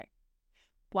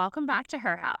Welcome back to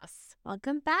Her House.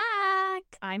 Welcome back.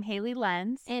 I'm Haley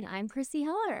Lenz. And I'm Chrissy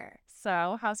Heller.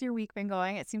 So, how's your week been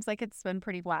going? It seems like it's been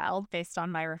pretty wild based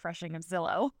on my refreshing of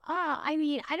Zillow. I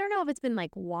don't know if it's been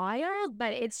like wild,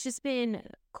 but it's just been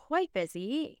quite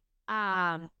busy.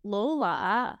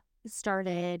 Lola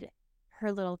started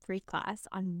her little 3 class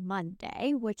on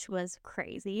Monday, which was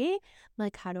crazy.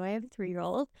 Like, how do I have a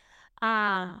 3-year-old?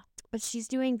 But she's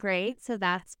doing great, so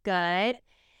that's good.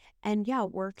 And yeah,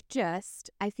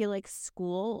 I feel like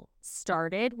school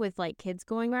started with like kids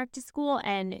going back to school,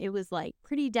 and it was like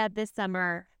pretty dead this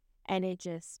summer, and it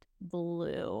just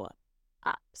blew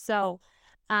up. So,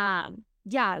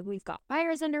 yeah, we've got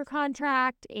buyers under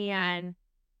contract, and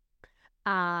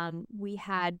we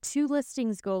had 2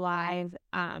 listings go live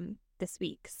this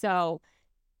week. So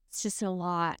it's just a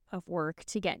lot of work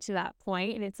to get to that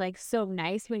point, and it's like so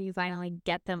nice when you finally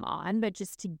get them on, but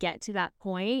just to get to that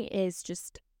point is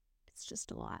just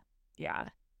a lot. Yeah.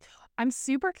 I'm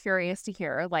super curious to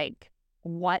hear like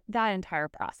what that entire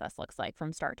process looks like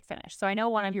from start to finish. So I know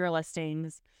one of your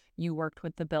listings, you worked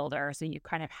with the builder, so you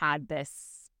kind of had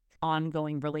this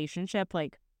ongoing relationship,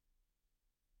 like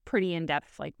pretty in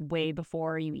depth, like way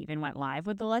before you even went live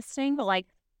with the listing. But like,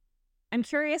 I'm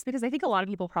curious because I think a lot of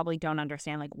people probably don't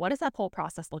understand, like, what does that whole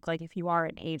process look like if you are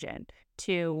an agent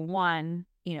to one,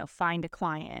 find a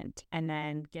client and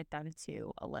then get them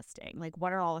to a listing? Like,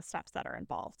 what are all the steps that are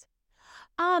involved?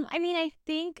 I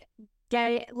think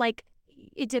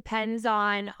it depends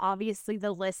on obviously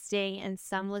the listing, and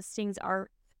some listings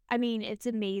it's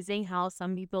amazing how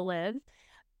some people live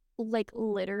like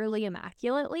literally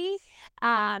immaculately.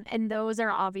 And those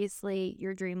are obviously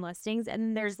your dream listings.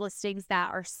 And there's listings that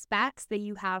are specs that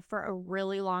you have for a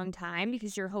really long time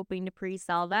because you're hoping to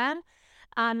pre-sell them.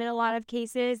 In a lot of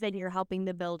cases, and you're helping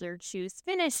the builder choose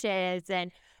finishes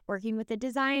and working with the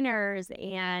designers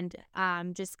and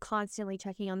just constantly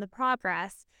checking on the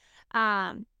progress.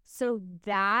 So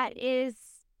that is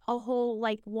a whole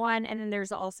like one. And then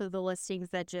there's also the listings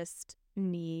that just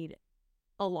need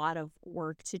a lot of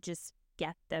work to just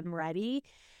get them ready.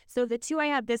 So the 2 I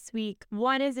had this week,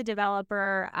 one is a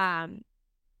developer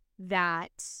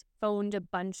that owned a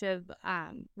bunch of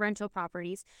rental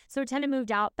properties. So a tenant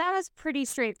moved out. That was pretty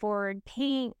straightforward.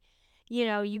 Paint,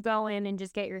 you go in and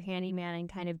just get your handyman and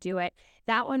kind of do it.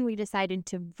 That one we decided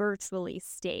to virtually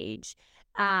stage,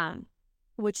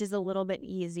 which is a little bit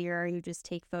easier. You just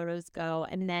take photos, go.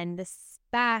 And then the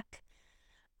spec,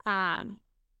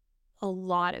 a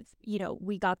lot of,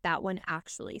 we got that one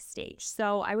actually staged.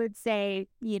 So I would say,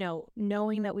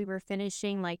 knowing that we were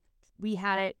finishing, like we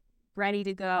had it ready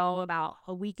to go about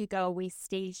a week ago. We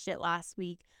staged it last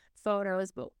week,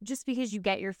 photos, but just because you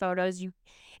get your photos,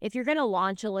 if you're going to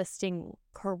launch a listing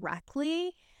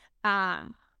correctly,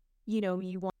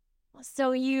 you want,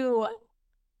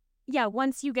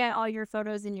 once you get all your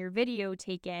photos and your video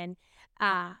taken,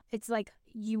 it's like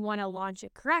you want to launch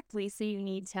it correctly. So you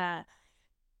need to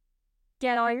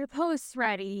get all your posts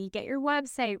ready, get your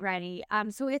website ready.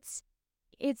 So it's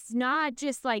not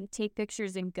just like take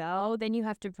pictures and go. Then you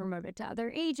have to promote it to other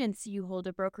agents. You hold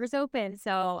a broker's open.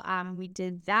 So we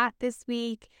did that this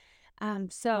week.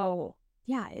 So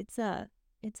yeah, it's a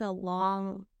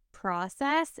long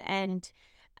process, and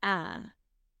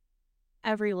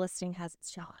every listing has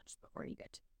its challenge before you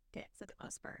get to the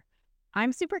most part.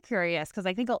 I'm super curious because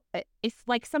I think if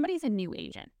like somebody's a new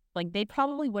agent, like they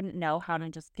probably wouldn't know how to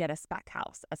just get a spec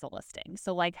house as a listing.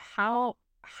 So like how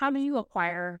do you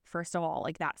acquire, first of all,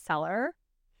 like that seller?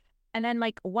 And then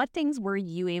like what things were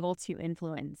you able to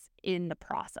influence in the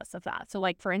process of that? So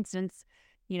like for instance,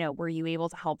 were you able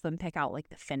to help them pick out like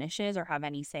the finishes or have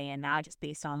any say in that just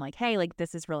based on like, hey, like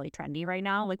this is really trendy right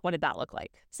now? Like what did that look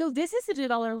like? So this is a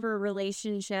developer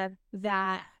relationship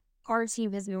that our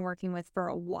team has been working with for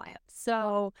a while.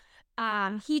 So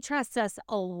he trusts us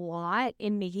a lot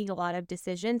in making a lot of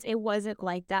decisions. It wasn't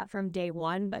like that from day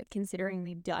one, but considering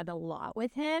we've done a lot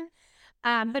with him,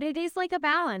 but it is like a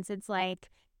balance. It's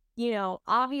like,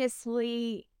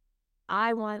 obviously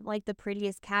I want like the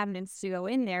prettiest cabinets to go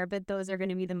in there, but those are going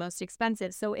to be the most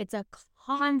expensive. So it's a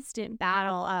constant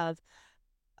battle of,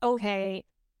 okay,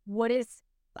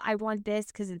 I want this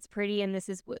because it's pretty and this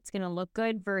is what's going to look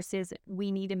good, versus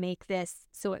we need to make this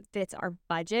so it fits our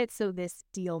budget, so this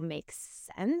deal makes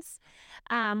sense.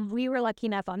 We were lucky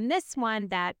enough on this one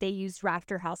that they used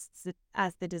Rafter House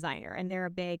as the designer, and they're a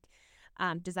big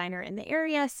designer in the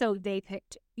area, so they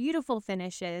picked beautiful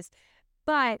finishes,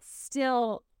 but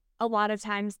still a lot of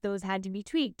times those had to be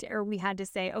tweaked, or we had to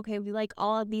say, okay, we like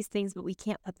all of these things, but we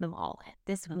can't put them all in.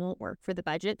 This won't work for the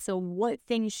budget. So what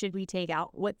things should we take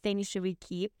out? What things should we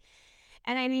keep?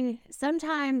 And I mean,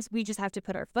 sometimes we just have to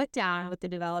put our foot down with the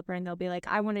developer and they'll be like,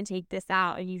 I want to take this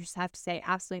out. And you just have to say,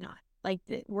 absolutely not. Like,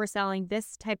 we're selling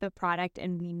this type of product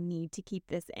and we need to keep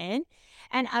this in.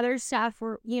 And other stuff,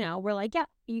 we're like, yeah,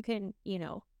 you can,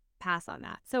 pass on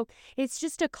that. So it's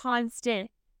just a constant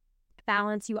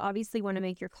balance. You obviously want to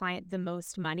make your client the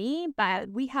most money, but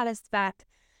we had a spec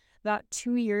about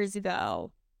 2 years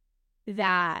ago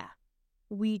that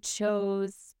we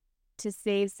chose to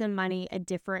save some money, a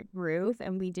different roof,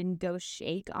 and we didn't go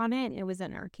shake on it. It was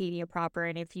an Arcadia proper,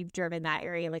 and if you've driven that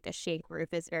area, like a shake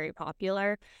roof is very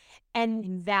popular.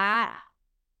 And that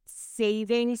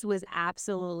savings was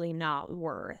absolutely not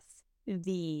worth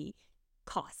the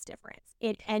cost difference.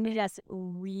 It ended us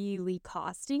really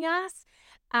costing us,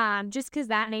 just because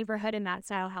that neighborhood and that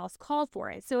style house called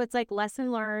for it. So it's like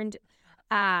lesson learned.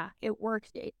 It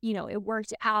worked, it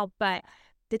worked out, but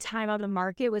the time on the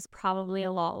market was probably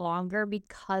a lot longer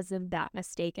because of that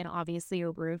mistake. And obviously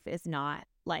your roof is not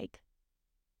like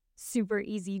super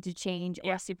easy to change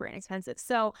or super inexpensive.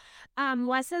 So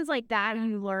lessons like that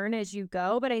you learn as you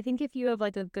go. But I think if you have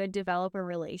like a good developer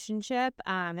relationship,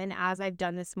 and as I've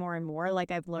done this more and more, like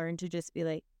I've learned to just be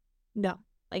like, no,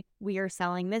 like we are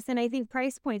selling this. And I think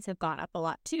price points have gone up a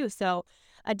lot too. So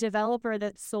a developer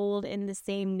that sold in the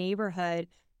same neighborhood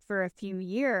for a few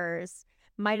years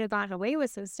might have gotten away with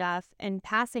some stuff and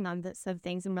passing on some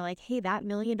things. And we're like, hey, that $1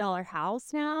 million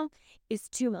house now is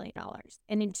 $2 million.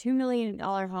 And in $2 million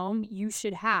home, you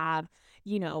should have,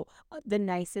 the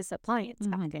nicest appliance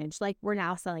package. Like we're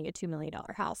now selling a $2 million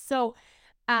house. So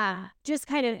just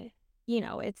kind of,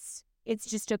 it's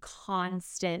just a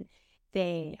constant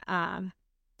thing.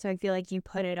 So I feel like you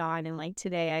put it on and like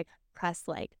today I press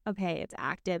like, okay, it's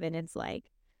active and it's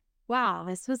like, wow,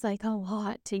 this was like a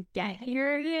lot to get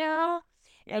here.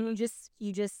 And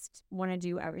you just want to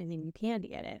do everything you can to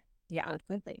get it. Yeah.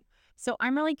 Quickly. So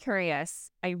I'm really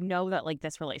curious. I know that like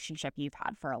this relationship you've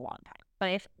had for a long time, but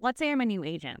if let's say I'm a new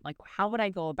agent, like how would I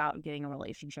go about getting a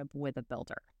relationship with a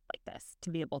builder like this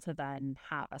to be able to then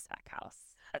have a spec house?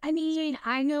 I mean,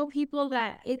 I know people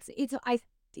that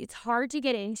it's hard to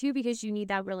get into because you need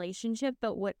that relationship.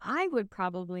 But what I would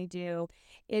probably do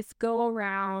is go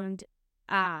around,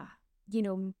 you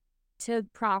know, to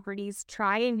properties,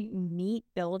 try and meet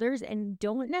builders, and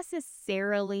don't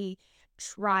necessarily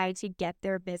try to get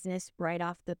their business right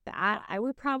off the bat. I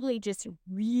would probably just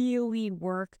really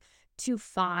work to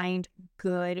find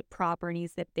good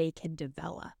properties that they can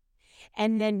develop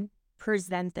and then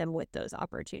present them with those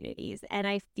opportunities. And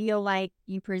I feel like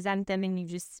you present them and you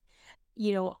just,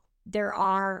 there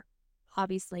are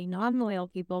obviously non-loyal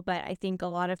people, but I think a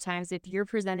lot of times if you're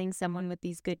presenting someone with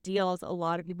these good deals, a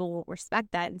lot of people will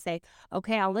respect that and say,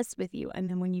 okay, I'll list with you. And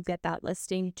then when you get that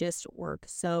listing, just work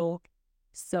so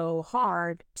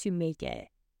hard to make it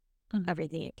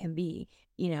everything it can be,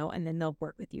 and then they'll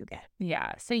work with you again.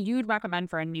 Yeah. So you'd recommend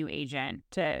for a new agent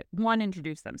to, one,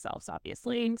 introduce themselves,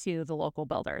 obviously, to the local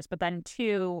builders, but then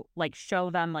two, like show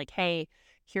them like, hey,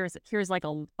 here's like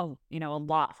a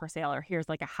lot for sale, or here's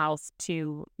like a house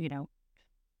to,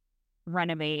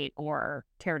 renovate or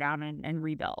tear down and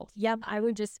rebuild. Yep. I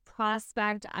would just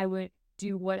prospect. I would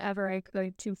do whatever I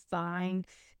could to find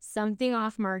something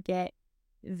off market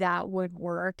that would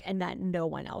work and that no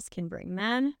one else can bring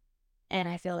them. And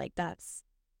I feel like that's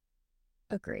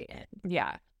a great end.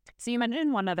 Yeah. So you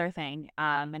mentioned one other thing.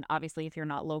 And obviously if you're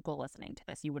not local listening to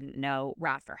this, you wouldn't know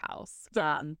Rafter House.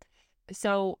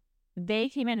 So they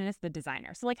came in as the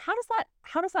designer. So like, how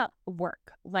does that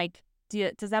work? Like,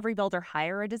 does every builder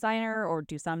hire a designer, or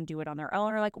do some do it on their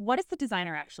own? Or like, what does the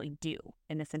designer actually do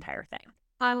in this entire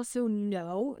thing? So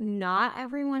no, not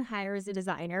everyone hires a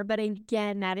designer. But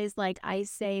again, that is like, I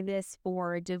say this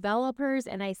for developers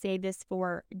and I say this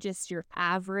for just your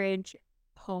average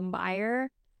home buyer,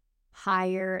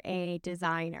 hire a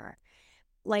designer.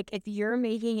 Like if you're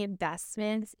making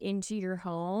investments into your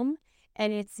home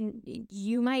and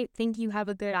you might think you have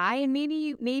a good eye, and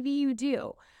maybe you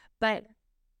do, but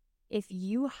if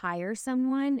you hire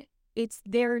someone, it's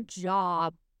their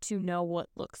job to know what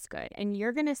looks good. And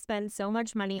you're going to spend so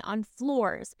much money on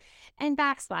floors and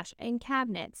backsplash and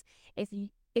cabinets.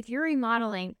 If you're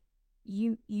remodeling,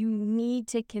 you need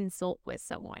to consult with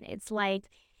someone. It's like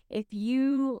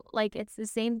it's the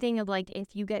same thing of like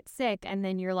if you get sick and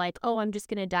then you're like, oh, I'm just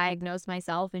going to diagnose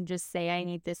myself and just say I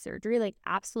need this surgery. Like,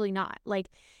 absolutely not. Like,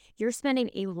 you're spending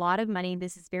a lot of money.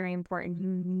 This is very important.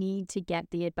 You need to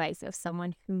get the advice of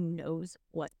someone who knows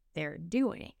what they're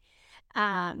doing.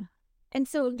 And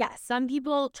so, yeah, some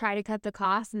people try to cut the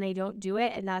costs and they don't do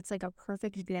it. And that's like a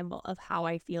perfect example of how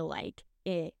I feel like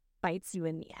it bites you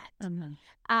in the end.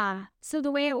 So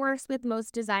the way it works with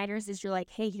most designers is you're like,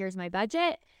 hey, here's my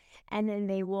budget. and then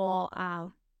they will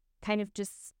kind of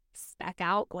just spec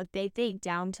out what they think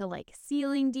down to like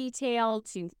ceiling detail,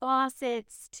 to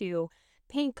faucets, to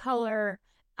paint color,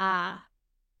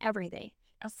 everything.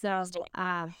 So,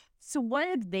 So what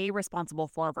are they responsible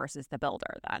for versus the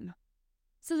builder then?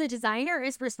 so the designer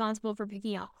is responsible for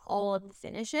picking out all of the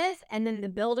finishes, and then the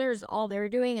builders, all they're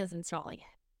doing is installing it.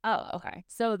 Oh, okay.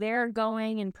 So they're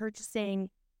going and purchasing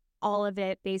all of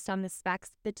it based on the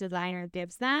specs the designer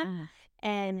gives them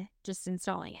and just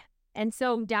installing it. And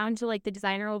so down to like the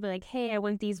designer will be like, hey, I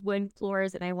want these wood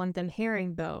floors and I want them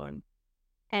herringbone.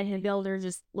 And the builder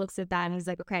just looks at that and he's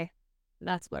like, okay,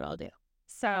 that's what I'll do.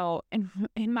 So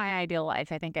in my ideal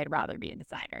life, I think I'd rather be a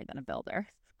designer than a builder.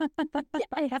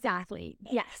 Yeah, exactly.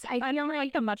 Yes. I feel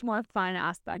like a much more fun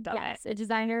aspect of it. Yes, a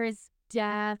designer is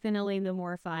definitely the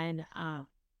more fun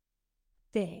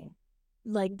thing.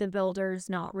 Like the builder's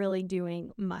not really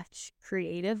doing much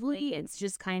creatively. It's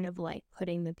just kind of like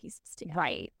putting the pieces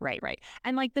together. Right.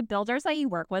 And like the builders that you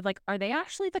work with, like, are they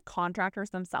actually the contractors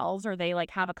themselves, or they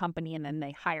like have a company and then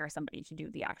they hire somebody to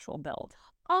do the actual build?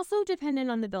 Also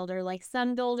dependent on the builder. Like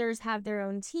some builders have their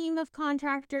own team of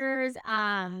contractors.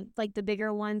 Like the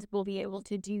bigger ones will be able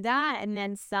to do that. And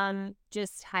then some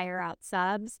just hire out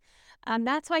subs.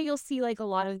 That's why you'll see like a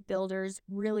lot of builders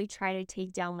really try to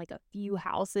take down like a few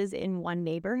houses in one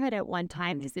neighborhood at one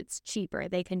time because it's cheaper.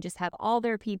 They can just have all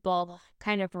their people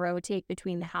kind of rotate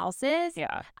between the houses,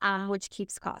 Yeah. which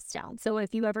keeps costs down. So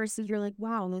if you ever see, you're like,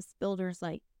 wow, this builder's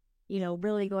like,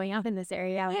 really going up in this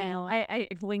area. I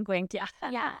wink. Yeah.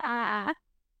 Yeah.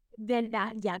 Then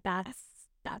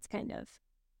that's kind of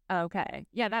Okay.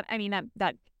 Yeah.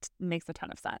 That makes a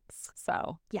ton of sense.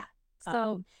 So yeah.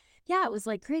 So yeah, it was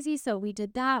like crazy. So we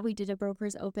did that. We did a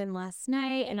broker's open last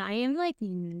night, and I am like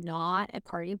not a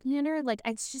party planner. Like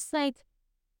it's just like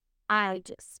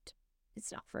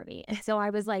it's not for me. And so I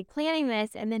was like planning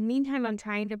this, and then meantime I'm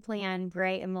trying to plan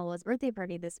Gray and Lola's birthday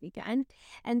party this weekend.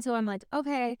 And so I'm like,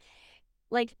 okay,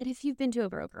 like if you've been to a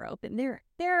broker open,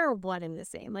 they're one and the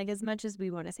same. Like as much as we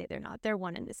want to say they're not, they're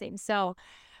one and the same. So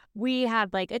we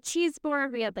had like a cheese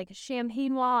board, we had like a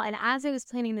champagne wall. And as I was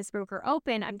planning this broker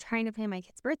open, I'm trying to plan my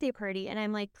kid's birthday party. And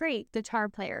I'm like, great guitar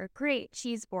player, great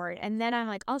cheese board. And then I'm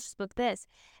like, I'll just book this.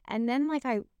 And then like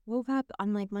I woke up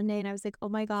on like Monday and I was like, oh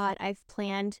my God, I've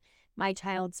planned my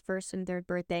child's first and third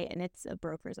birthday and it's a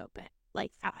broker's open.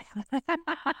 Like, and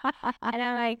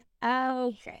I'm like, oh,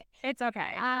 okay. it's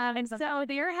okay. So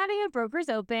they're having a broker's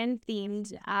open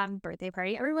themed birthday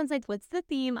party. Everyone's like, what's the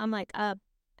theme? I'm like,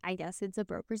 I guess it's a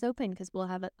broker's open because we'll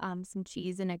have some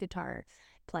cheese and a guitar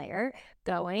player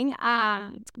going.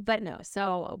 But no,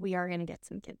 so we are gonna get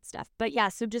some kid stuff. But yeah,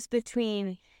 so just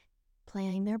between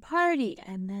planning their party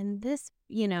and then this,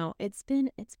 it's been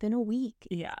a week.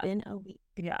 Yeah. It's been a week.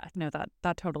 Yeah. No,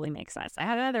 that totally makes sense. I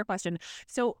had another question.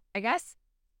 So I guess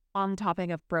on the topic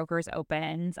of brokers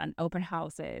opens and open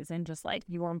houses and just like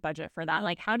your budget for that,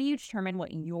 like how do you determine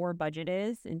what your budget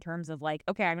is in terms of like,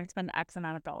 okay, I'm gonna spend X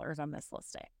amount of dollars on this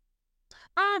listing?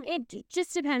 It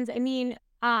just depends. I mean,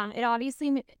 it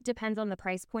obviously depends on the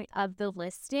price point of the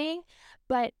listing,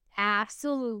 but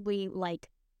absolutely like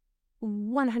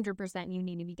 100% you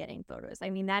need to be getting photos.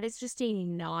 I mean, that is just a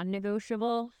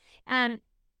non-negotiable. And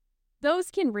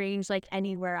those can range like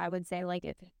anywhere. I would say like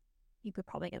if you could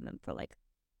probably get them for like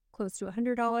close to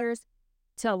 $100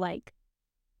 to like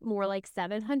more like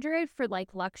 $700 for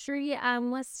like luxury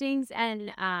listings.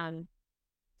 And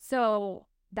so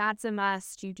that's a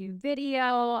must. You do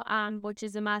video, which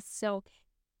is a must. So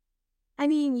I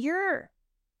mean, you're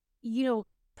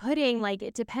putting like,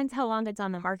 it depends how long it's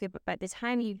on the market, but by the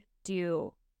time you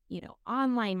do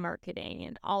online marketing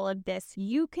and all of this,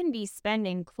 you can be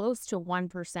spending close to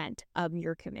 1% of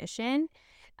your commission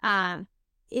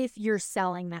if you're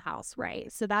selling the house,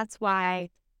 right? So that's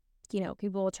why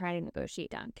people will try to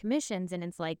negotiate down commissions, and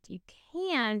it's like you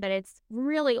can, but it's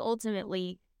really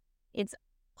ultimately it's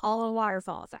all a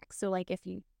waterfall effect. So like if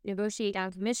you negotiate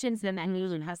down commissions, then that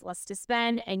usually has less to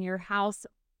spend and your house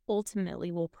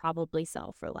ultimately will probably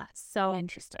sell for less. So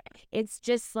Interesting. it's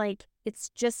just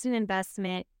an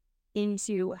investment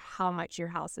into how much your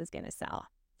house is going to sell.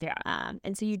 Yeah.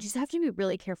 And so you just have to be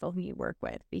really careful who you work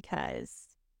with, because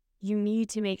you need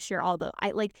to make sure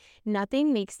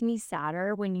nothing makes me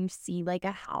sadder when you see like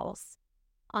a house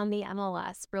on the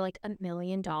MLS for like $1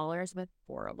 million with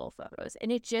horrible photos.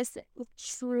 And it just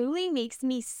truly makes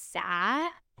me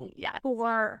sad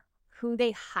for who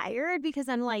they hired, because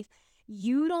I'm like,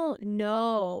 you don't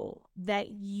know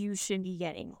that you should be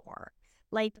getting more.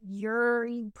 Like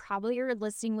you probably are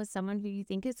listing with someone who you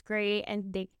think is great,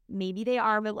 and maybe they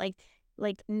are, but like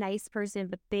nice person,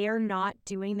 but they are not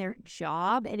doing their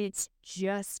job, and it's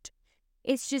just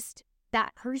it's just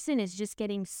that person is just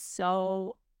getting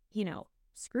so,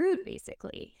 screwed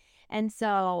basically. And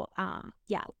so,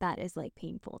 yeah, that is like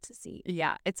painful to see.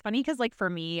 Yeah, it's funny because, like, for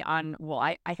me,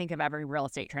 I think of every real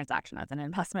estate transaction as an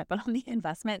investment, but on the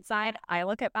investment side, I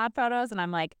look at bad photos and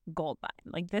I'm like, gold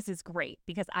mine. Like, this is great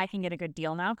because I can get a good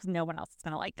deal now because no one else is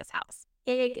going to like this house.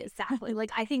 Exactly.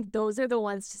 Like, I think those are the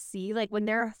ones to see. Like, when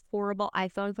there are horrible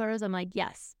iPhone photos, I'm like,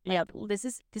 yes, like,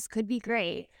 this could be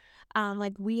great.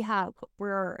 Like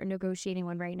we're negotiating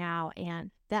one right now,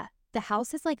 and the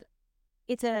house is like,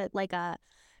 it's a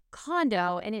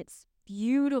condo, and it's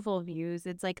beautiful views.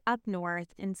 It's like up north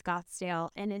in Scottsdale,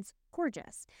 and it's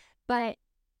gorgeous. But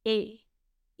it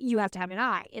you have to have an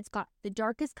eye. It's got the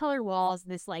darkest color walls,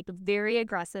 this like very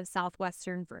aggressive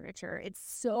Southwestern furniture. It's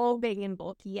so big and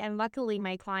bulky. And luckily,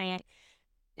 my client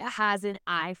has an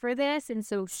eye for this. And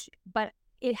so, but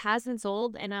it hasn't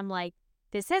sold. And I'm like,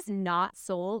 this has not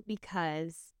sold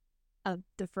because of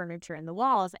the furniture and the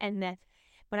walls. And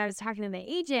when I was talking to the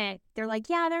agent, they're like,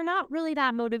 yeah, they're not really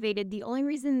that motivated. The only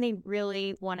reason they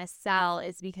really want to sell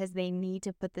is because they need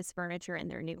to put this furniture in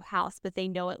their new house, but they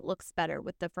know it looks better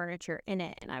with the furniture in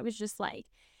it. And I was just like,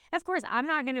 of course, I'm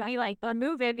not going to be like,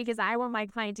 move it because I want my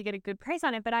client to get a good price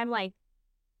on it. But I'm like,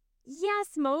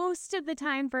 yes, most of the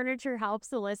time furniture helps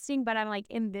the listing. But I'm like,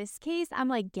 in this case, I'm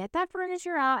like, get that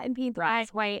furniture out and paint the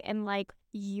eyes white, and like,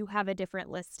 you have a different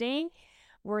listing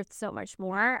worth so much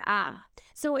more.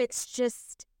 So it's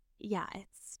just, yeah,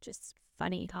 it's just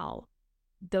funny how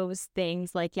those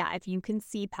things, like, yeah, if you can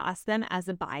see past them as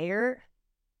a buyer,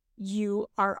 you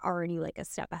are already like a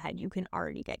step ahead. You can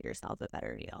already get yourself a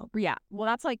better deal. Yeah. Well,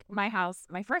 that's like my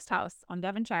first house on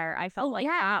Devonshire. I felt like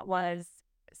that was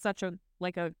such a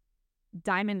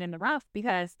diamond in the rough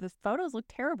because the photos looked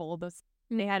terrible.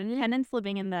 They had tenants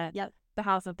living in the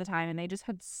house at the time, and they just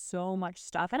had so much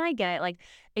stuff. And I get it. Like,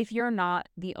 if you're not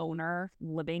the owner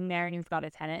living there and you've got a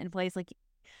tenant in place, like,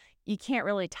 you can't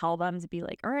really tell them to be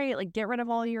like, all right, like, get rid of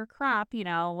all your crap,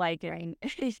 like,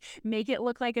 make it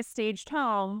look like a staged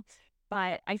home.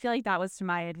 But I feel like that was to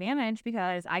my advantage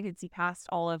because I could see past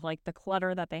all of like the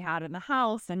clutter that they had in the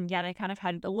house. And yet I kind of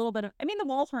had a little bit of, I mean, the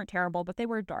walls weren't terrible, but they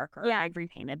were darker. Yeah, I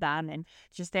repainted them, and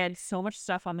just they had so much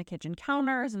stuff on the kitchen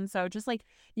counters. And so just like,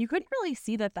 you couldn't really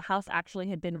see that the house actually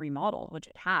had been remodeled, which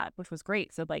it had, which was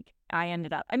great. So like, I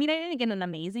didn't get an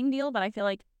amazing deal, but I feel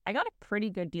like I got a pretty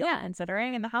good deal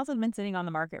considering. And the house had been sitting on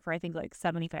the market for, I think, like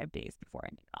 75 days before I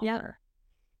ended up. Yeah.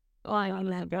 Well, I mean,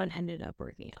 that one ended up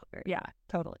working out very Yeah,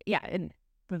 totally. Yeah, and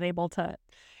was able to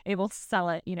sell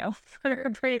it,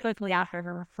 pretty quickly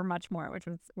after for much more,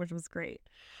 which was great.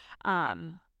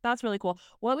 That's really cool.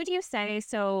 What would you say?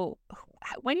 So,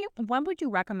 when would you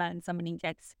recommend somebody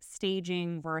gets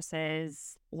staging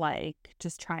versus like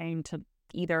just trying to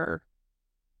either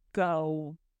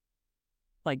go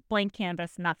like blank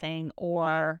canvas, nothing,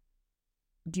 or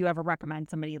do you ever recommend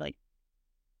somebody like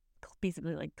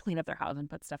basically like clean up their house and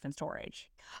put stuff in storage?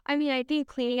 I mean, I think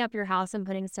cleaning up your house and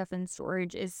putting stuff in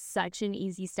storage is such an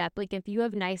easy step. Like, if you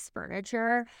have nice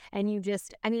furniture and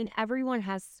everyone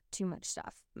has too much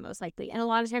stuff, most likely. And a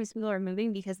lot of times people are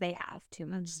moving because they have too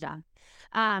much stuff,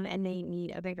 and they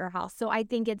need a bigger house. So I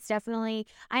think it's definitely,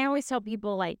 I always tell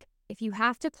people, like, if you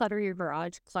have to clutter your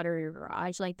garage.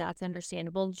 Like, that's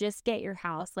understandable. Just get your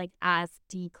house like as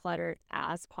decluttered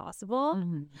as possible.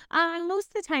 Most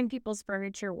of the time people's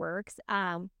furniture works.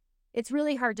 It's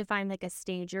really hard to find like a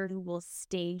stager who will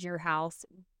stage your house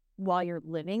while you're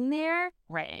living there.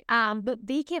 Right. But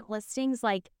vacant listings,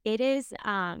 like, it is,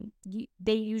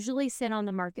 they usually sit on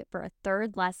the market for a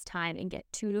third less time and get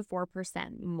 2 to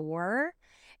 4% more.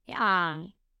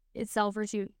 It's sell for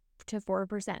 2 to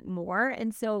 4% more.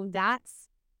 And so that's,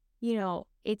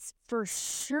 it's for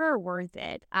sure worth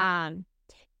it.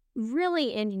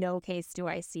 Really, in no case do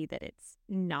I see that it's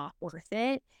not worth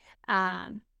it.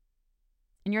 And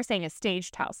you're saying a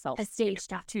staged house sells A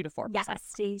staged house, 2 to 4%. Yeah, a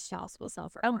staged house will sell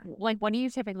for more. Like, what do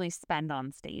you typically spend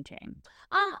on staging?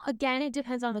 Again, it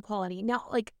depends on the quality. Now,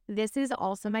 like, this is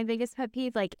also my biggest pet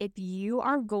peeve. Like, if you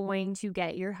are going to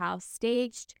get your house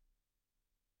staged,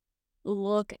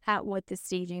 look at what the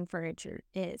staging furniture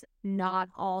is. Not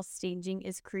all staging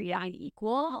is created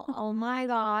equal. Oh my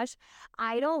gosh.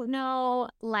 I don't know,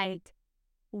 like,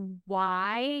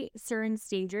 why certain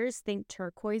stagers think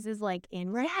turquoise is like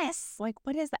in. Yes. Like,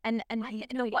 what is that? And you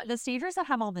know what? The stagers that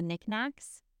have all the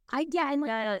knickknacks. And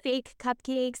like fake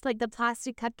cupcakes, like the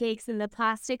plastic cupcakes and the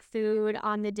plastic food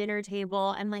on the dinner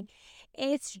table. And like,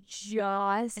 it's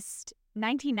just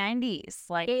 1990s.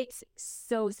 Like, it's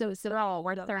so.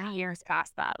 we're 30 years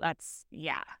past that. That's,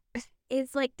 yeah.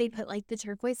 it's like they put like the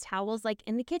turquoise towels like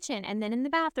in the kitchen and then in the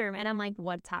bathroom. And I'm like,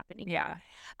 what's happening? Yeah.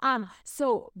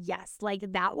 So yes,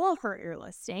 like that will hurt your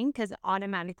listing because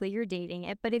automatically you're dating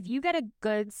it. But if you get a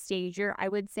good stager, I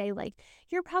would say like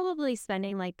you're probably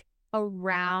spending like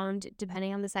around,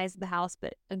 depending on the size of the house,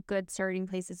 but a good starting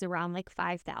place is around like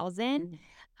 5,000.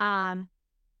 Um,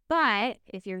 but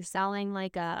if you're selling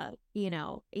like a,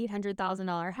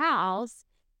 $800,000 house,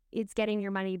 it's getting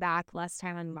your money back less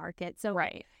time on the market. So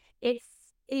Right. it's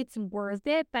it's worth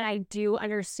it, but I do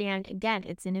understand, again,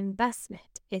 it's an investment.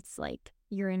 It's like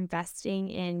you're investing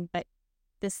in but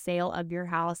the sale of your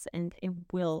house, and it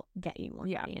will get you more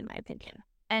money, in my opinion.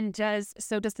 And does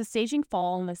the staging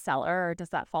fall on the seller, or does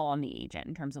that fall on the agent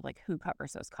in terms of like who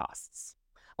covers those costs?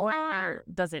 Or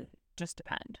does it just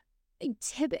depend?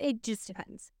 It just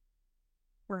depends.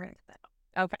 We're gonna get that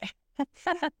Okay.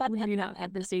 out. We do not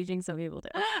have the staging, some people do.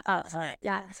 All right.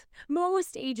 Yes.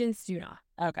 Most agents do not.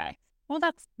 Okay. Well,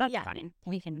 that's Yeah. fine.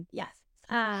 We can Yes.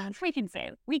 we can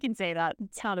say that.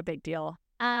 It's not a big deal.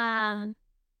 But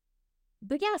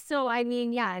yeah, so I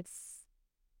mean, yeah,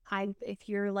 if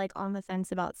you're like on the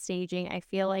fence about staging, I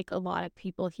feel like a lot of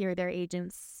people hear their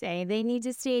agents say they need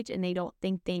to stage and they don't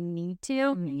think they need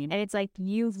to. And it's like,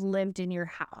 you've lived in your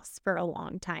house for a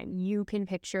long time. You can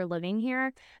picture living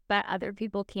here, but other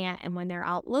people can't. And when they're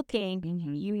out looking,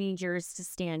 you need yours to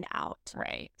stand out.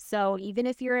 Right. So even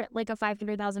if you're at like a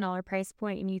 $500,000 price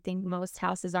point and you think most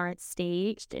houses aren't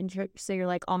staged, and so you're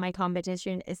like, all my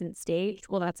competition isn't staged,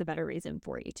 well, that's a better reason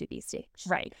for you to be staged.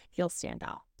 Right. You'll stand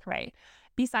out. Right.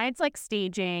 Besides like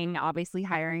staging, obviously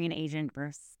hiring an agent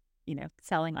versus,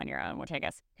 selling on your own, which I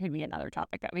guess could be another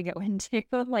topic that we go into,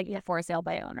 like for sale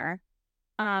by owner.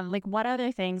 Like what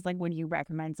other things like would you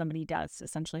recommend somebody does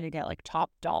essentially to get like top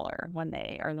dollar when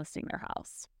they are listing their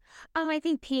house? I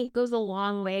think paint goes a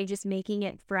long way, just making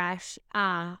it fresh,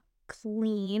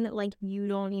 clean. Like you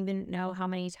don't even know how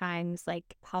many times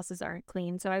like houses aren't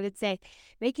clean. So I would say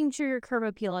making sure your curb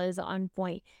appeal is on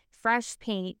point, fresh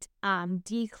paint,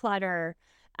 declutter,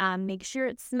 make sure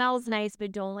it smells nice,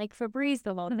 but don't like Febreze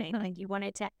the whole thing. Like you want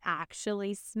it to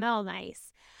actually smell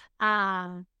nice.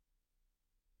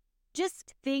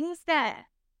 Just things that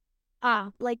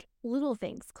like little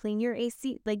things, clean your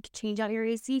AC, like change out your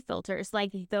AC filters.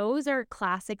 Like those are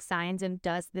classic signs of,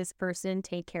 does this person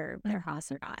take care of their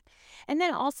house or not? And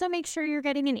then also make sure you're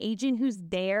getting an agent who's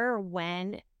there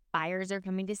when buyers are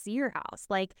coming to see your house.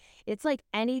 Like it's like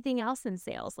anything else in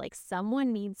sales. Like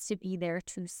someone needs to be there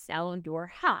to sell your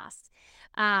house.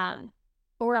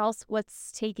 Or else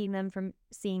what's taking them from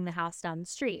seeing the house down the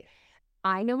street?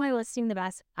 I know my listing the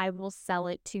best. I will sell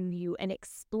it to you and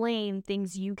explain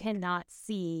things you cannot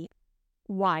see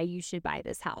why you should buy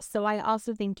this house. So I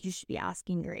also think you should be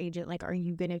asking your agent, like, are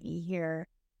you going to be here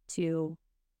to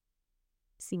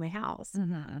see my house?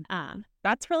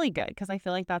 That's really good because I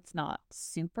feel like that's not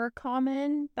super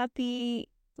common that the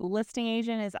listing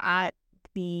agent is at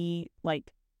the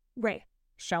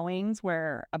showings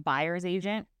where a buyer's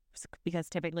agent, because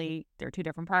typically they're two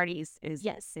different parties, is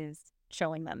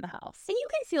showing them the house. And you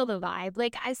can feel the vibe.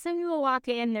 Like some people walk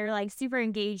in, they're like super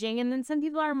engaging, and then some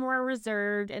people are more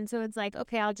reserved. And so it's like,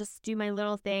 okay, I'll just do my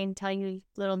little thing, tell you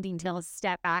little details,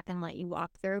 step back and let you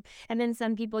walk through. And then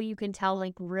some people you can tell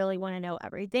like really want to know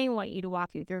everything, want you to walk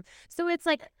you through. So it's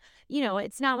like,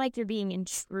 it's not like you're being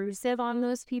intrusive on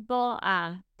those people.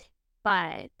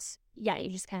 But yeah, you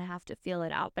just kind of have to feel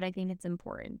it out. But I think it's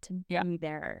important to be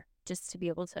there just to be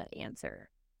able to answer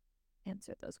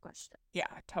those questions. Yeah,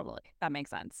 totally. That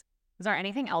makes sense. Is there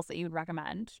anything else that you would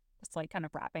recommend? Just like kind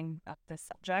of wrapping up this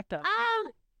subject of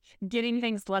getting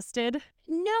things listed?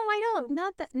 No, I don't.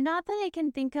 Not that I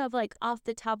can think of like off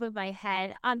the top of my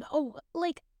head.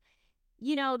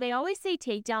 They always say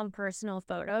take down personal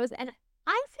photos, and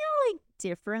I feel like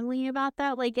differently about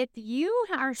that. Like if you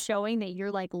are showing that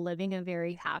you're like living a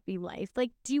very happy life,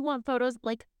 like do you want photos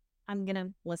like, I'm going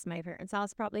to list my parents'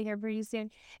 house probably here pretty soon,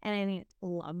 and I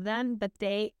love them, but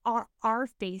our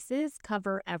faces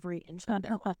cover every inch of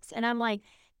their lives. And I'm like,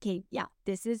 okay, yeah,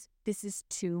 this is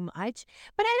too much.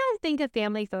 But I don't think a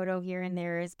family photo here and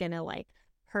there is going to like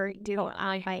hurt you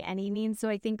by any means. So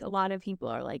I think a lot of people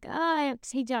are like, I have to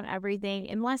take down everything.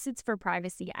 Unless it's for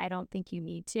privacy, I don't think you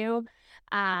need to.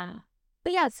 But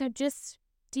yeah, so just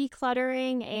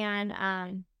decluttering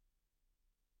and,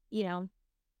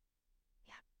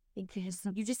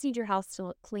 you just need your house to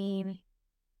look clean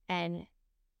and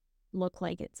look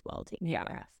like it's well taken care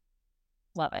of.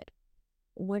 Love it.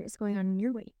 What is going on in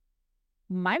your week?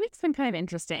 My week's been kind of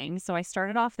interesting. So I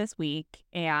started off this week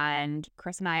and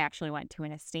Chris and I actually went to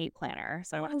an estate planner.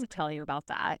 So I wanted to tell you about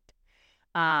that.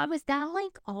 Was that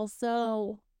like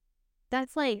also,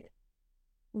 that's like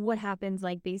what happens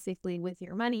like basically with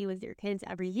your money, with your kids,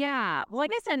 everything. Yeah. Well,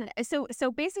 like I said,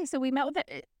 so basically, so we met with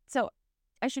so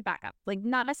I should back up. Like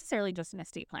not necessarily just an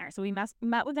estate planner. So we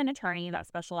met with an attorney that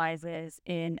specializes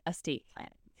in estate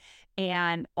planning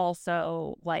and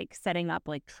also like setting up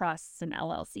like trusts and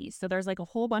LLCs. So there's like a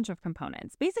whole bunch of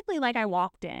components. Basically, like I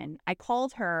walked in, I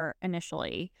called her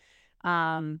initially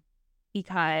um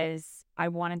because I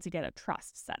wanted to get a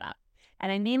trust set up.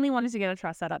 And I mainly wanted to get a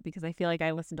trust set up because I feel like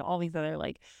I listened to all these other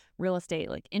like real estate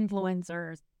like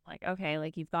influencers like, okay,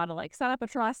 like you've got to like set up a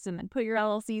trust and then put your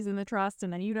LLCs in the trust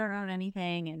and then you don't own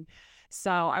anything. And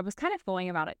so I was kind of going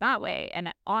about it that way.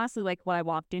 And honestly, like what I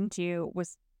walked into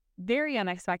was very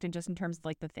unexpected just in terms of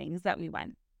like the things that we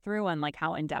went through and like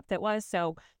how in depth it was.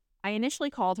 So I initially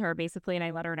called her basically and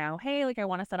I let her know, hey, like I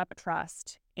want to set up a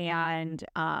trust and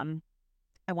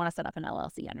I want to set up an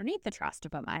LLC underneath the trust to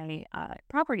put my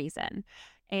properties in.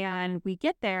 And we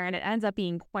get there and it ends up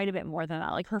being quite a bit more than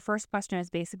that. Like her first question is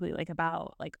basically like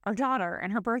about like our daughter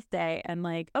and her birthday and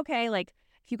like, okay, like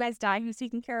if you guys die, who's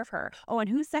taking care of her? Oh, and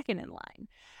who's second in line?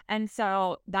 And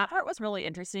so that part was really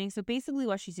interesting. So basically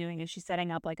what she's doing is she's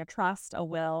setting up like a trust, a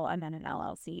will, and then an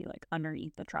LLC like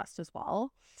underneath the trust as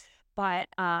well. But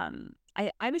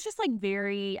I was just like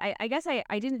very I guess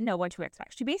I didn't know what to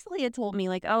expect. She basically had told me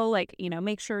like, oh, like, you know,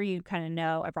 make sure you kind of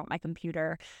know. I brought my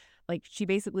computer. Like she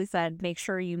basically said, make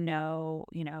sure you know,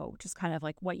 just kind of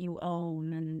like what you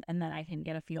own and then I can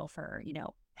get a feel for, you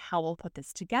know, how we'll put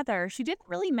this together. She didn't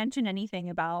really mention anything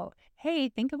about, hey,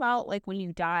 think about like when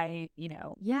you die, you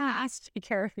know, yeah, ask to take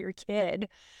care of your kid.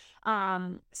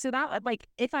 So that like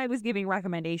if I was giving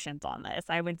recommendations on this,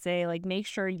 I would say like make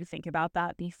sure you think about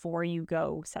that before you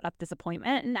go set up this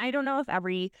appointment. And I don't know if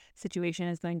every situation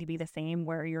is going to be the same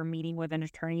where you're meeting with an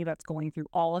attorney that's going through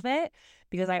all of it,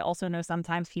 because I also know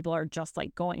sometimes people are just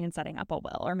like going and setting up a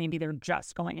will, or maybe they're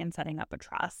just going and setting up a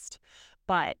trust.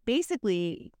 But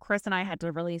basically, Chris and I had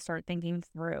to really start thinking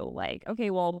through like,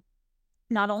 okay, well,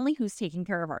 not only who's taking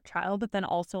care of our child, but then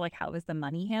also like how is the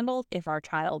money handled if our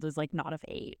child is like not of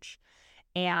age.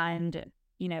 And,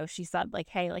 you know, she said like,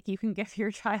 hey, like you can give your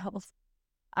child.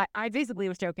 I basically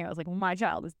was joking. I was like, well, my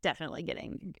child is definitely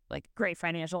getting like great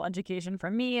financial education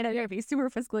from me and I'm going to be super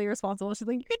fiscally responsible. She's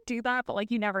like, you could do that, but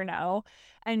like you never know.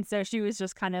 And so she was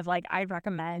just kind of like, I'd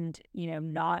recommend, you know,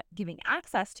 not giving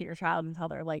access to your child until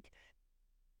they're like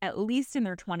at least in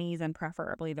their 20s and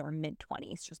preferably their mid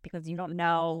 20s, just because you don't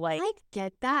know like I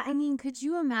get that. I mean, could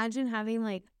you imagine having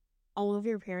like all of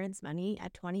your parents' money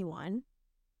at 21?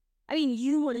 I mean,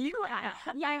 you would, yeah,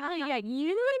 you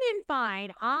would have been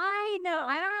fine. I know.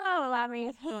 I don't know. I mean,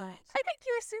 I think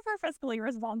you're super fiscally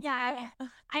responsible. yeah.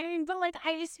 I mean, but like,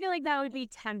 I just feel like that would be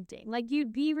tempting. Like,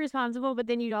 you'd be responsible, but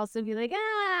then you'd also be like,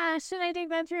 should I take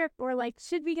that trip? Or like,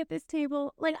 should we get this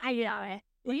table? Like, I know it.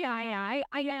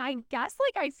 I guess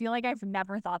like I feel like I've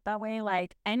never thought that way.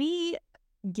 Like any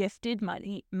gifted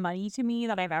money to me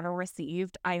that I've ever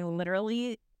received, I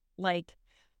literally like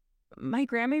my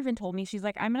grandma even told me, she's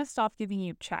like, I'm gonna stop giving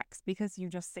you checks because you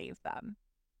just saved them.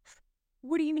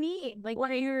 What do you mean? Like, what,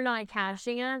 you're not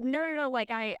cashing it? No. Like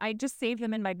I just save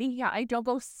them in my bank account. I don't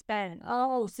go spend.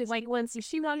 Oh, so like once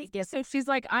she wants to gift. So she's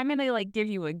like, I'm gonna like give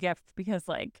you a gift because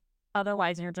like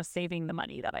otherwise you're just saving the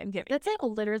money that I'm giving. That's like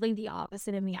literally the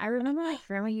opposite of me. I remember my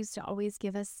grandma used to always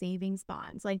give us savings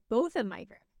bonds. Like both of my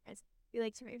grandparents be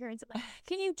like to my parents, like,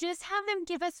 can you just have them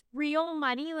give us real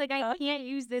money? Like I can't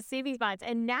use this savings bonds.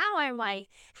 And now I'm like,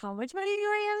 how much money do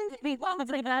I have in savings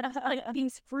bonds? Like that, like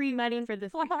these free money for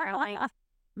this. Like,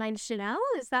 mine Chanel?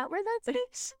 Is that where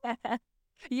that's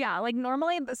Yeah, like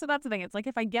normally, so that's the thing. It's like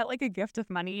if I get like a gift of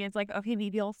money, it's like, okay,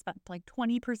 maybe I'll spend like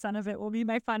 20% of it will be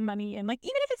my fun money. And like,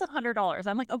 even if it's $100,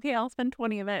 I'm like, okay, I'll spend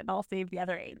 20 of it and I'll save the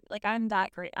other 80. Like, I'm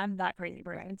that great. I'm that crazy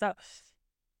person. So,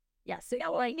 yeah, so yeah,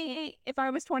 like if I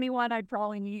was 21, I'd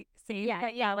probably save.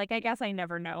 Yeah, like I guess I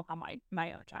never know how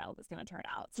my own child is going to turn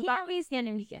out. So that always going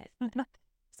to be good.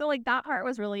 So like that part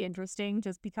was really interesting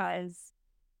just because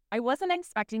I wasn't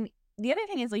expecting. The other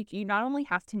thing is like, you not only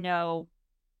have to know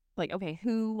like, okay,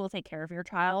 who will take care of your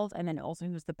child? And then also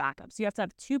who's the backup. So you have to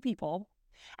have two people.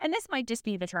 And this might just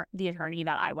be the attorney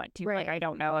that I went to. Right. Like, I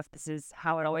don't know if this is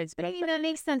how it always But I mean, that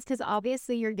makes sense because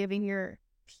obviously you're giving your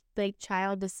like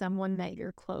child to someone that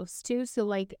you're close to. So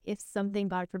like if something,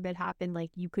 God forbid, happened,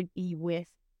 like you could be with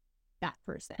that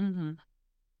person. Mm-hmm.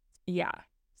 Yeah.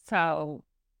 So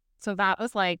that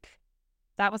was one.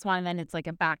 And then it's like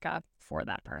a backup for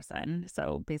that person.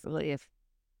 So basically if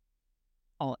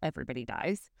everybody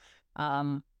dies,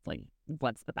 like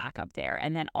what's the backup there?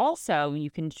 And then also you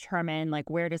can determine like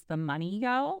where does the money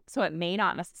go? So it may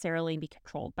not necessarily be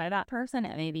controlled by that person.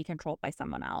 It may be controlled by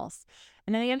someone else.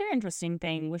 And then the other interesting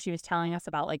thing was she was telling us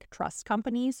about like trust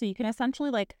companies. So you can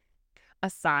essentially like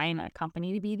assign a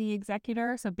company to be the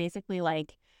executor. So basically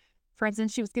like, for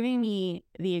instance, she was giving me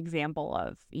the example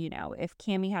of, if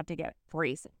Cammie had to get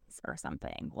braces or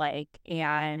something like,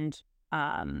 and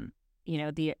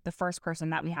the first person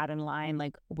that we had in line,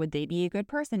 like, would they be a good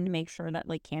person to make sure that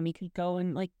like Cammie could go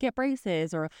and like get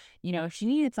braces, or if she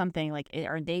needed something, like,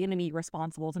 are they going to be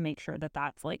responsible to make sure that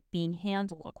that's like being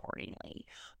handled accordingly?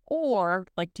 Or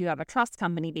like, do you have a trust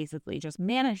company basically just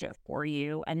manage it for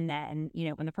you, and then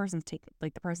when the person's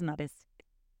the person that is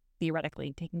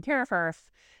theoretically taking care of her,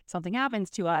 if something happens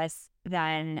to us,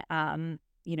 then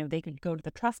they could go to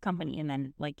the trust company and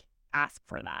then like ask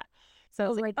for that. So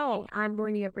it's like, oh, I'm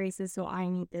going to get braces, so I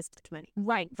need this much money.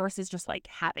 Right. Versus just like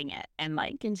having it and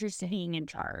like Interesting. being in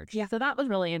charge. Yeah. So that was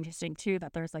really interesting too,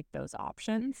 that there's like those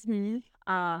options.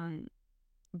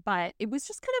 But it was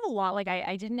just kind of a lot. Like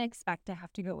I didn't expect to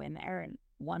have to go in there and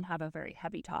have a very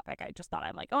heavy topic. I just thought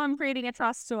I'm like, oh, I'm creating a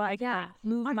trust so I can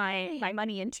move my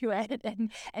money into it.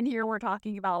 And here we're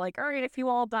talking about like, all right, if you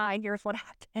all die, here's what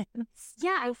happens.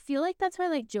 Yeah, I feel like that's why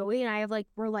like Joey and I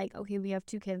we're like, okay, we have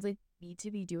 2 kids, like need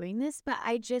to be doing this, but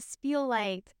I just feel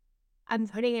like I'm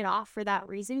putting it off for that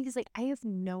reason, because like I have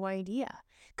no idea.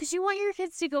 Because you want your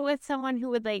kids to go with someone who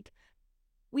would like,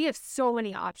 we have so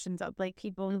many options of like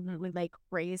people who would like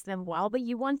raise them well, but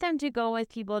you want them to go with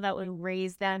people that would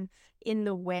raise them in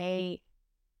the way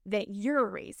that you're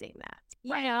raising them.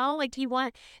 Like you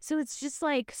want, so it's just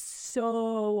like,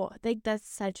 so like that's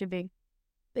such a big,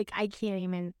 like I can't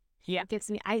even. Yeah. Gets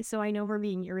me. So I know we're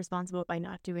being irresponsible by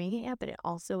not doing it yet, but it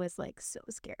also is like so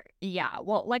scary. Yeah.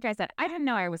 Well, like I said, I didn't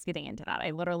know I was getting into that.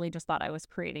 I literally just thought I was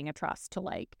creating a trust to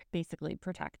like basically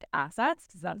protect assets,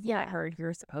 because that's what I heard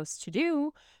you're supposed to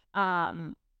do.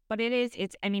 But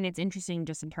it's interesting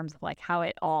just in terms of like how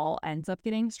it all ends up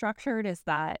getting structured, is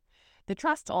that the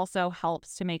trust also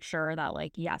helps to make sure that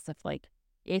like, yes,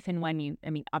 if and when you,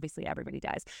 obviously everybody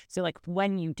dies. So like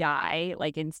when you die,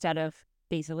 like instead of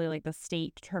basically like the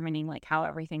state determining like how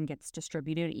everything gets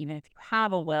distributed, even if you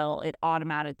have a will, it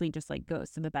automatically just like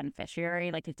goes to the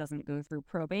beneficiary. Like it doesn't go through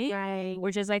probate, Right.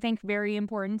 which is I think very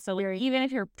important. So like, even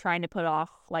if you're trying to put off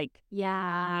like the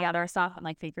other stuff and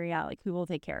like figuring out like who will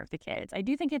take care of the kids, I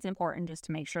do think it's important just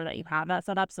to make sure that you have that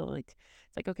set up. So like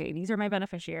it's like, okay, these are my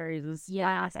beneficiaries, this is what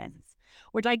happens,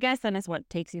 which I guess then is what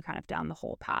takes you kind of down the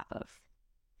whole path of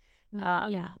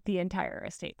the entire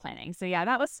estate planning. So yeah,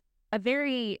 that was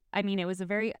it was a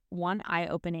very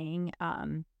eye-opening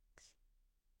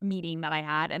meeting that I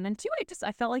had. And then two,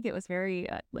 I felt like it was very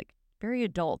very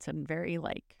adult and very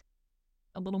like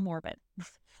a little morbid.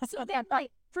 So that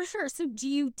like for sure. So do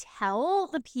you tell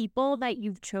the people that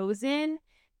you've chosen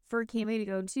for Cammie to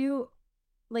go to?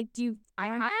 Like,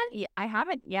 I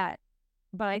haven't yet,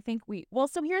 but I think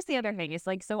so here's the other thing. It's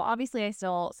like, so obviously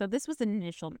so this was an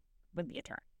initial with the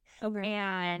attorney. Okay.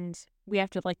 And we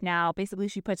have to like, now basically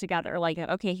she put together like,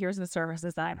 okay, here's the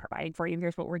services that I'm providing for you.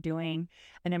 Here's what we're doing.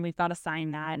 And then we've got to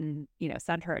sign that and,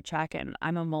 send her a check. And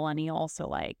I'm a millennial, so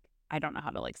like, I don't know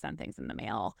how to like send things in the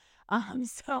mail.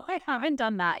 So I haven't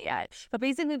done that yet. But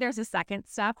basically there's a second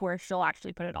step where she'll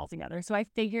actually put it all together. So I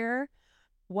figure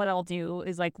what I'll do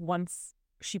is like, once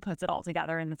she puts it all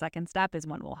together in the second step is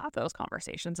when we'll have those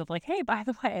conversations of like, hey, by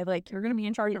the way, like you're going to be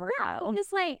in charge of her child.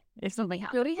 It's like, if something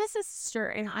happens. Jody has a sister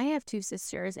and I have 2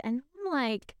 sisters, and I'm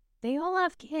like, they all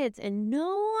have kids and no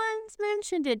one's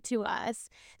mentioned it to us.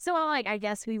 So I'm like, I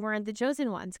guess we weren't the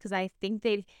chosen ones, because I think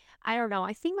I don't know.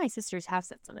 I think my sisters have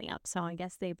set something up, so I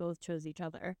guess they both chose each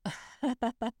other.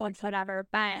 Whatever.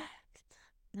 But I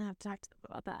have to talk to them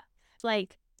about that.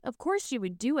 Like, of course you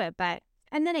would do it, but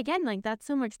and then again, like that's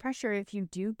so much pressure if you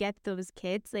do get those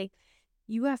kids. Like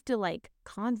you have to like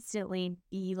constantly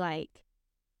be like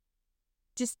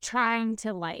just trying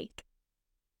to like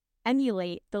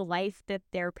emulate the life that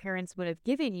their parents would have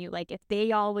given you. Like if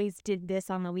they always did this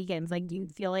on the weekends, like do you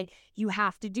feel like you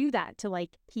have to do that to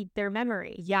like keep their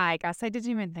memory? Yeah, I guess I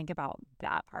didn't even think about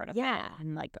that part of it.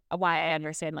 And like why I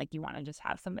understand like you want to just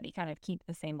have somebody kind of keep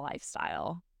the same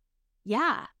lifestyle.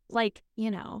 Yeah. Like,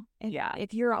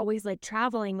 if you're always like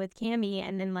traveling with Cammie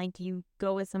and then like you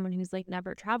go with someone who's like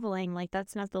never traveling, like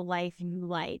that's not the life you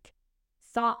like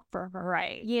thought for her.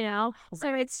 Right.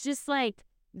 So it's just like,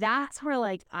 that's where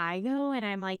like I go and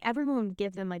I'm like, everyone would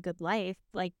give them a good life,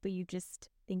 like, but you just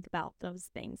think about those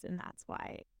things, and that's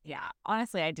why Yeah,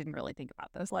 honestly, I didn't really think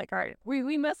about this. Like, all right,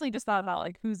 we mostly just thought about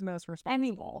like who's most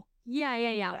responsible. Yeah.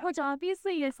 Yeah. Which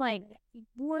obviously is like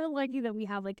more likely that we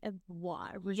have like a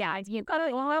lot. Yeah, you've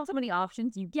got so many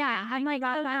options. Yeah, I'm like,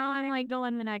 I'm like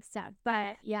going the next step.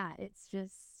 But yeah, it's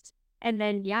just, and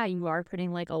then yeah, you are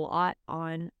putting like a lot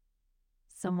on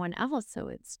someone else. So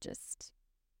it's just,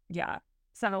 Yeah.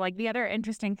 So like the other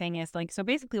interesting thing is like, so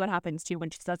basically what happens too when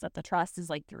she sets up the trust is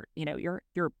like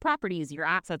your properties, your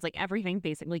assets, like everything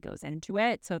basically goes into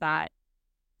it so that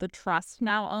the trust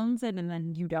now owns it and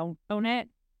then you don't own it.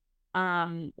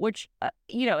 Which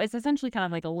is essentially kind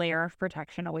of like a layer of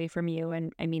protection away from you.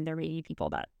 And I mean, there may be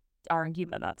people that argue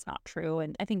that that's not true,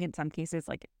 and I think in some cases,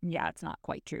 like, yeah, it's not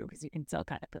quite true because you can still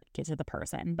kind of like, get to the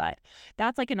person. But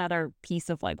that's like another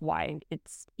piece of like why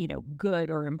it's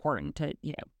good or important to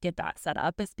get that set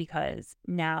up, is because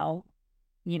now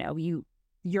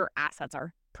your assets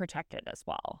are protected as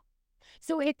well.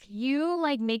 so if you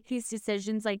like make these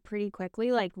decisions like pretty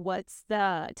quickly, like what's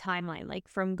the timeline like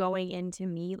from going into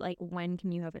meet? Like when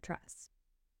can you have a trust?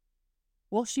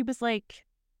 Well, she was like,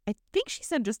 I think she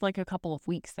said just like a couple of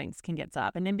weeks things can get set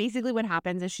up. And then basically what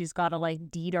happens is she's got to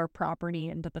like deed our property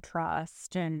into the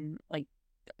trust. And like,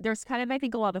 there's kind of, I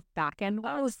think, a lot of back end.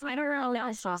 Oh, so I don't know.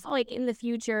 That's just like in the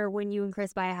future when you and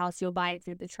Chris buy a house, you'll buy it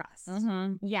through the trust.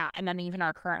 Yeah. And then even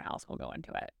our current house will go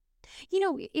into it.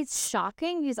 It's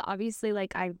shocking because obviously,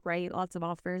 like, I write lots of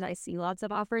offers, I see lots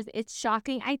of offers. It's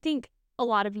shocking. I think a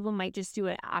lot of people might just do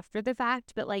it after the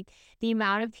fact, but like the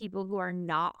amount of people who are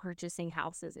not purchasing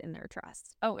houses in their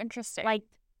trust, Oh, interesting. like,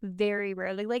 very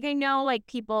rarely. Like, I know, like,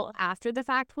 people after the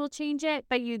fact will change it,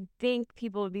 but you'd think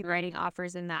people would be writing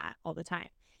offers in that all the time.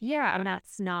 Yeah. And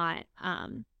that's not,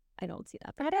 I don't see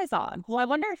that. That is odd. Well, I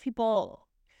wonder if people,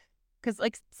 because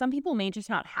like some people may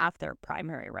just not have their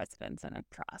primary residence in a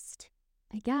trust.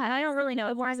 I guess. And I don't really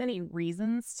know if there's any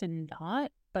reasons to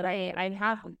not, but I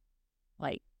have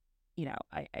like,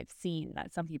 I've seen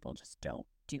that some people just don't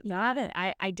do that. And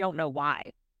I don't know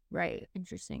why. Right.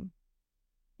 Interesting.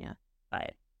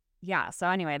 But yeah. So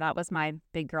anyway, that was my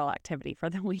big girl activity for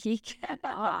the week.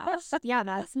 Gosh. Yeah,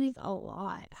 that's like a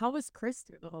lot. How was Chris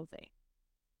through the whole thing?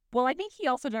 Well, I think he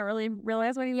also didn't really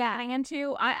realize what he was getting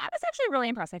into. I was actually really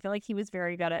impressed. I feel like he was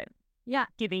very good at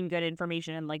giving good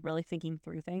information and like really thinking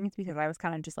through things, because I was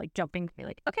kind of just like jumping to be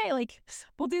like, okay, like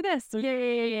we'll do this.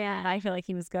 Yeah. And I feel like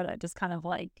he was good at just kind of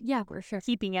like For sure.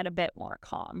 keeping it a bit more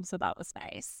calm. So that was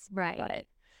nice. Right. But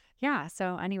yeah.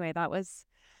 So anyway, that was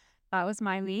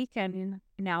my week, and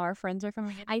now our friends are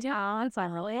coming in town, so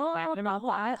I'm really excited about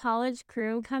that. College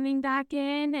crew coming back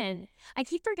in, and I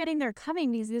keep forgetting they're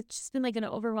coming because it's just been like an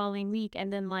overwhelming week.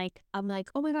 And then like I'm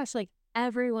like, oh my gosh, like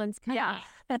everyone's coming. Yeah.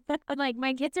 I'm like,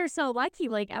 my kids are so lucky.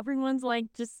 Like everyone's like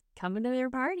just coming to their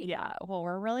party. Yeah. Well,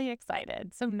 we're really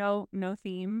excited. So no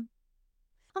theme.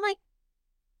 I'm like,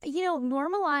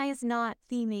 normalize not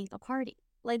theming a party.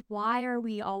 Like, why are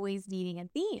we always needing a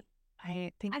theme?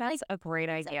 I think that's a great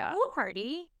idea. It's a pool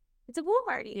party. It's a pool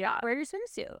party. Yeah. Wear your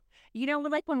swimsuit.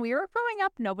 Like when we were growing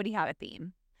up, nobody had a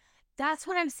theme. That's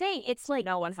what I'm saying. It's like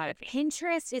no one had a theme.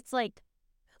 Pinterest. It's like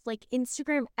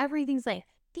Instagram. Everything's like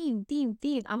theme.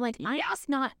 I'm like, I'm just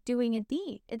not doing a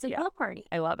theme. It's a pool party.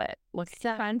 I love it. Look,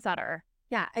 trendsetter.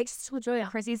 Yeah, I just told Joey.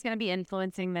 Chrissy's going to be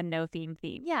influencing the no theme.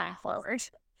 Yeah. Forward.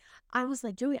 I was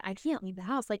like, Joey, I can't leave the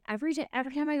house. Like every time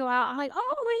I go out, I'm like,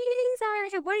 oh, what are you doing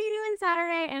Saturday? What are you doing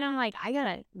Saturday? And I'm like, I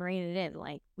gotta rein it in.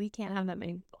 Like we can't have that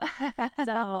many people.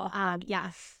 So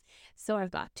yeah. So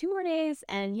I've got 2 more days,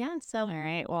 and so all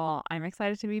right. Well, I'm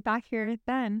excited to be back here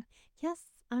then. Yes.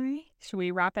 All right. Should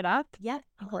we wrap it up? Yep.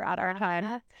 We're at our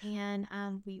time. And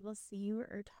we will see you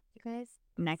or talk to you guys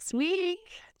next week.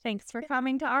 Thanks for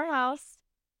coming to our house.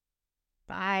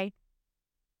 Bye.